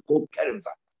Zayis is called Kerem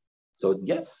Zayis. So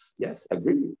yes, I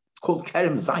agree. It's called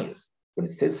Kerem Zayis. When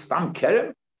it says Stam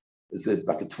Kerem, it's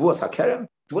like a Tvus HaKerem.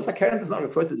 Tvus HaKerem does not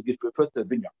refer to the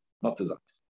vineyard, not to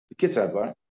Zayis. The kids are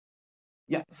right.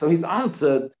 Yeah, so he's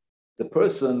answered the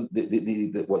person,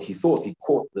 what he thought he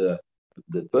caught the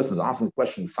person's asking the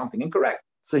question with something incorrect.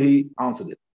 So he answered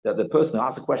it. That the person who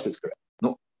asked the question is correct.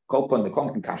 No, kolpon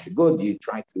mekom can kasha. Good, you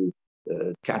try to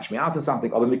catch me out or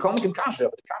something. Or mekom can kasha,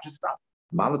 but the kasha is bad.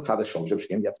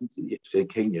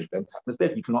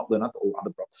 You cannot learn out all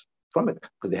other props from it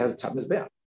because it has a tzad mizbeach.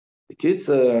 The kids,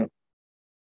 so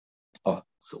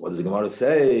what does the Gemara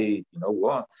say? You know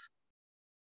what?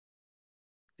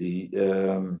 The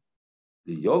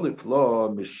Yolik law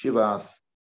mishivas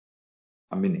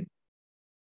aminim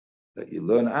that you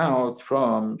learn out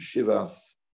from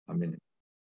shivas aminim.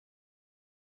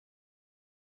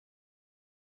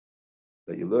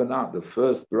 That you learn out the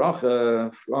first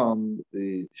bracha from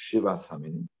the shivas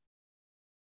haminim.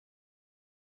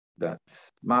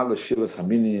 That's ma'ala shivas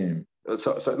haminim.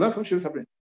 So learn from shivas haminim.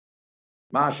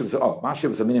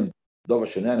 Ma'ashivas haminim dova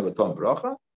shenana v'tom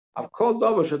bracha. I've called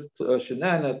dova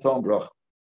shenana tom bracha.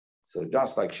 So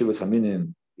just like shivas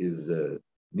haminim needs a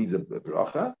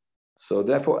bracha, so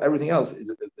therefore everything else needs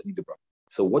a bracha.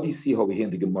 So what do you see over here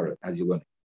in the Gemara as you learn?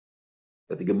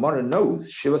 That the Gemara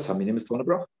knows shivas haminim is ton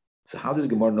bracha. So how does the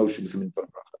Gemara know shivas haminim ton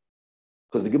bracha?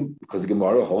 Because the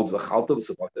Gemara holds v'chalta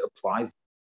v'savata applies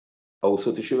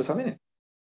also to shivas haminim.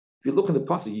 If you look in the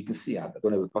pasuk, you can see. I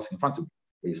don't have the pasuk in front of me.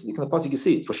 But you look in the pasuk, you can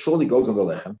see it. For surely goes on the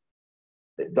lechem.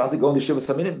 Does it go on the shivas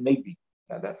haminim? Maybe.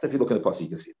 That's if you look in the pasuk, you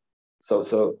can see it.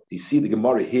 So you see the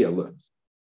Gemara here learns.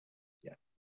 Yeah.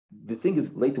 The thing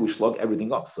is later we slug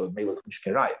everything up, so maybe it's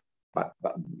mishkeraya. But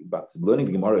learning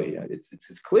the Gemara here,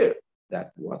 it's clear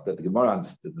that the Gemara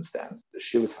understands the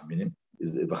shivas haminim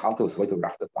is the v'chalta v'savata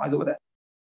rachta applies over there.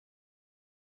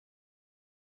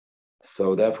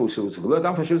 So therefore, so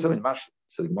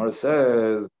the Gemara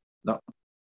says, no,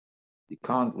 you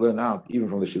can't learn out even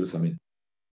from the shivas haminim.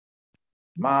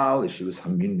 Mal shivas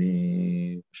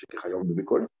haminim shekechayom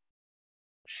b'bikurim.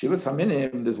 Shivas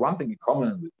haminim, there's one thing in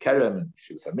common with Kerem and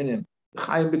shivas haminim,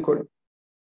 chayim b'kurim.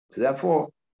 So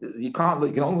therefore, you can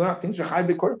only learn out things chayim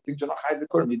b'kurim. Things are not chayim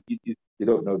b'kurim. You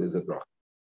don't know there's a bracha.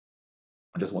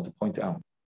 I just want to point out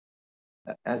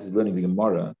that as learning the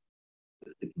Gemara,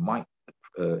 it might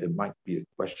be a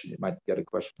question. It might get a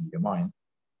question in your mind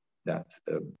that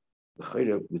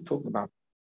we're talking about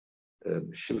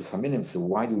shivas haminim. So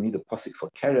why do we need a pasuk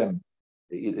for Kerem?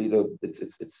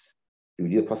 It's we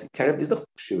need a pasuk. Kerem is the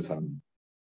shivas haminim,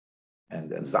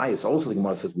 and Zayis also the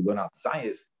Gemara says we learn out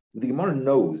Zayis. The Gemara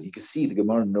knows. You can see the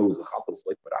Gemara knows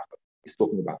he's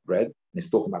talking about bread and he's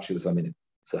talking about shivas haminim.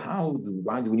 So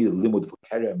why do we need a limud for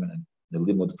Kerem and a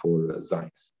limud for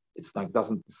Zayis? It's like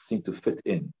doesn't seem to fit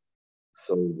in.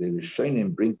 So the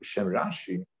Rishonim bring Shem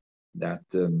Rashi that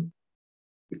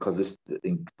because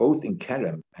both in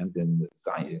Kerem and in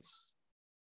Zayis,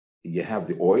 you have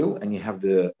the oil and you have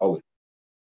the olive,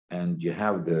 and you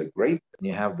have the grape and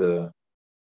you have the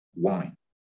wine.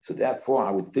 So therefore,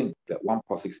 I would think that one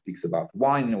pasuk speaks about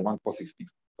wine and one pasuk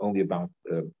speaks only about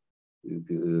the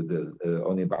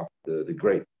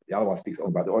grape. The other one speaks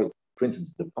only about the oil. For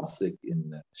instance, the pasuk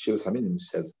in Shivas Haminim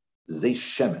says Zei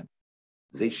Shemen.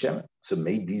 So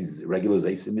maybe the regular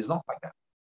Zeisim is not like that.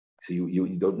 So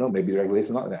you don't know. Maybe the regular Zeisim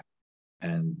is not like that.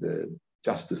 And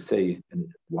just to say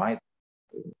why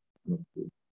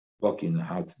in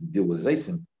how to deal with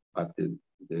Zeisim, but the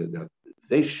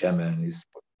Zeish Shemen is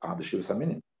part of the Shivas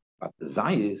Aminim. But the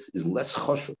Zayis is less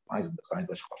choshev. Why is the Zayis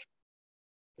less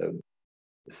choshev?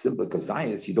 The simple, because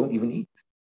Zayis you don't even eat.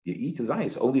 You eat the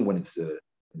Zayis only when it's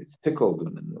pickled.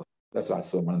 And that's why I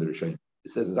saw one of the Rishonim.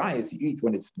 It says Zayis you eat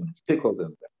when it's pickled.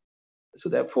 And so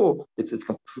therefore, it's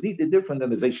completely different than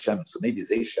the Zeish Shemen. So maybe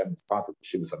Zeish Shemen is part of the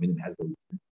Shivas Aminim, has the,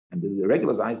 and the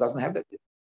regular Zayis doesn't have that.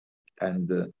 And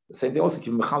the same thing also,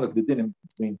 keep mechalik the dinim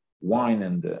between wine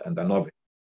and anove.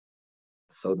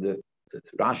 So the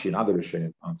Rashi and other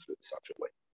Rishonim answer it such a way.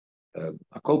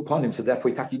 I call upon him, so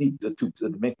therefore you need the two.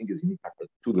 The main thing is you need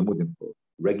two limudim for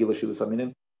regular shivas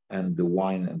aminim and the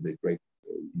wine and the grape.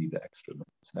 You need the extra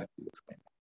limudim. So that you explain.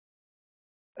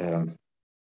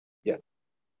 Yeah,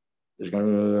 there's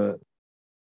gonna.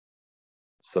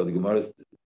 So the Gemara is.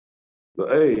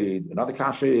 Another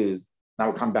kasha is now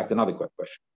we're coming back to another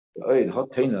question. The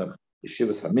hot tainach, the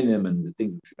shivas haminim, and the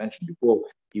things which we mentioned before.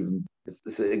 Even this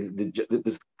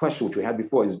question which we had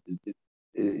before is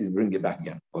bring it back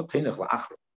again. Okay,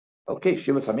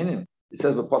 shivas haminim. It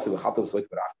says the possible chatov soit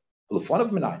berach. The fun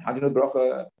of minai. How do you know the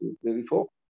bracha before?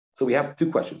 So we have two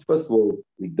questions. First of all,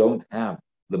 we don't have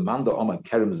the manda oma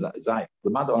kerem zayim. The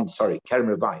manda om, kerem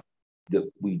revai.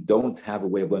 We don't have a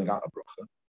way of learning out a bracha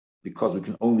because we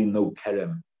can only know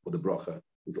kerem for the bracha.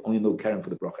 We can only know kerem for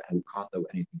the bracha, and we can't know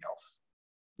anything else.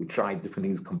 We tried different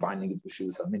things, combining it with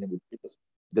shivas haminim, it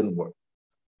didn't work.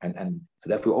 And so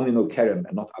therefore we only know kerem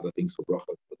and not other things for bracha,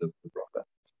 for the bracha.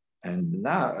 And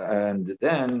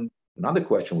then another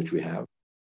question which we have,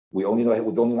 we only know it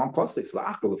was only one pasuk. So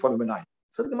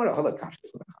the Gemara hala kash,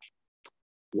 it's not a kash.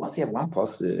 Once you have one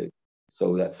pasuk,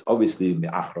 so that's obviously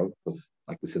me'achrav, because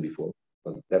like we said before,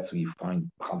 because that's where you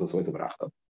find b'chantos soita b'rachta.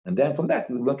 And then from that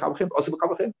we learn kalvachim, also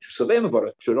b'kalvachim, shusavei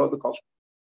mevarach, shurod the kash,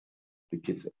 the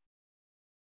kitzur.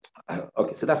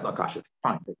 Okay, so that's not kasha.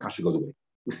 Fine, the kasha goes away.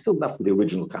 We're still left with the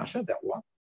original kasha, that one,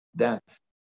 that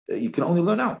you can only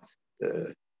learn out.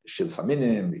 Shivs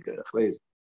haminim,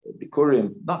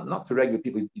 bikurim, not for regular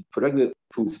people. For regular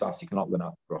foodstuffs, you cannot learn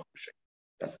out bracha b'shem.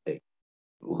 That's A.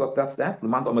 Look, that's that.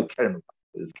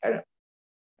 Is kerem.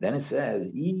 Then it says,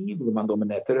 even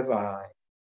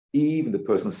the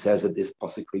person says that this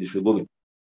pasuk kodesh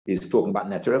is talking about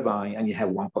neteravai, and you have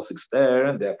one pasuk spare,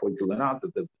 and therefore you can learn out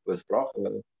the first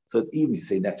bracha. So even you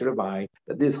say neteravai,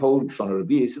 that this whole shana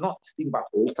Rabbi is not speaking about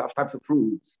all types of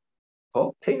fruits.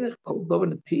 So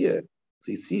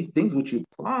you see things which you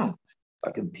plant,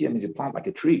 like a tia means you plant like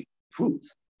a tree,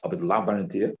 fruits. But lavar and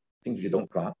tia, things you don't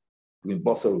plant. How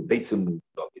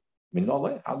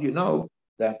do you know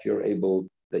that you're able,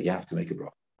 that you have to make a bracha?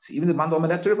 So even the mandom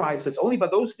and neteravai, so it's only by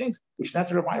those things which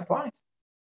neteravai applies.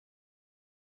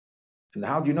 And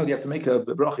how do you know you have to make a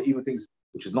bracha, even things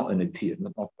which is not an atia,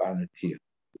 not an atia?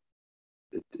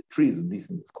 The trees and these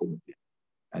things called atia.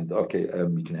 And okay,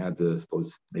 you can add,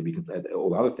 suppose maybe you can add all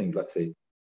the other things. Let's say,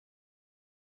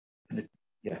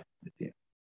 atia.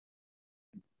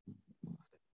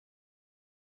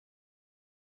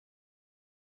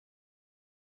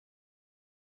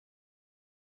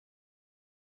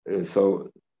 So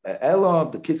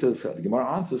Ella, the kids says the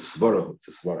Gemara answers svara. It's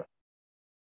a svara.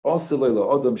 It's a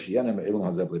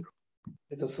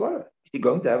svara. You're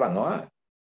going to have anoah.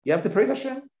 You have to praise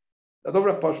Hashem.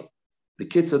 The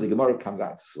kids the Gemara comes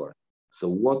out. It's a svara. So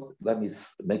what? Let me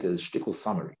make a shtickle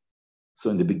summary. So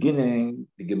in the beginning,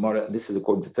 the Gemara. This is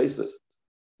according to Tosfos.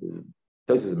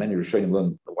 Tosfos many Rishonim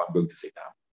learn what I'm going to say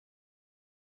now.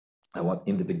 I want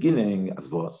in the beginning as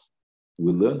was.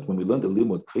 When we learned the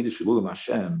limud kodesh elulim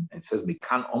Hashem, it says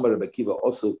mikan omer Rabbi Akiva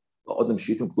also la'odem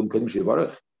shitim klum kodim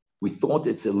shevarach. We thought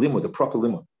it's a limud, a proper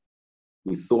limud.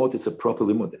 We thought it's a proper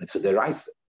limud, and it's a deraisa.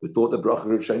 We thought the bracha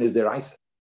Rishon is deraisa.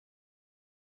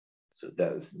 So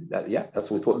that's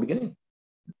what we thought in the beginning.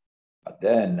 But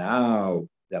then now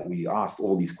that we asked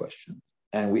all these questions,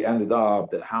 and we ended up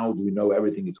that how do we know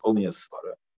everything? It's only a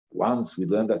svara. Once we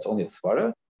learned that's only a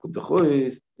svara,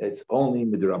 it's only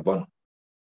midrabanan.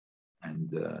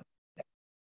 And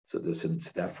so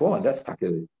therefore, and that's how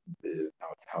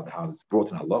it's brought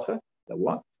in halacha. That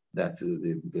what the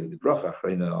bracha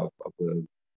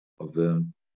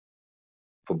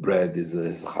for bread is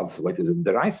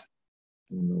the rice.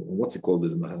 What's it called?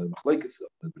 Is machlekes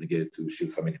beneged to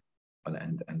shivs haminim,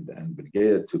 and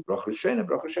beneged to bracha rishena.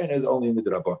 Bracha rishena is only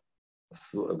midrabanan.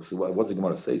 So what's the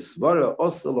Gemara say? Svara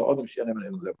also la'odem she'enem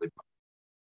elam zeh.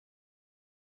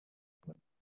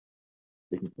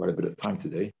 Taking quite a bit of time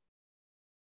today.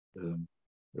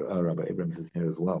 Rabbi Abrams is here as well.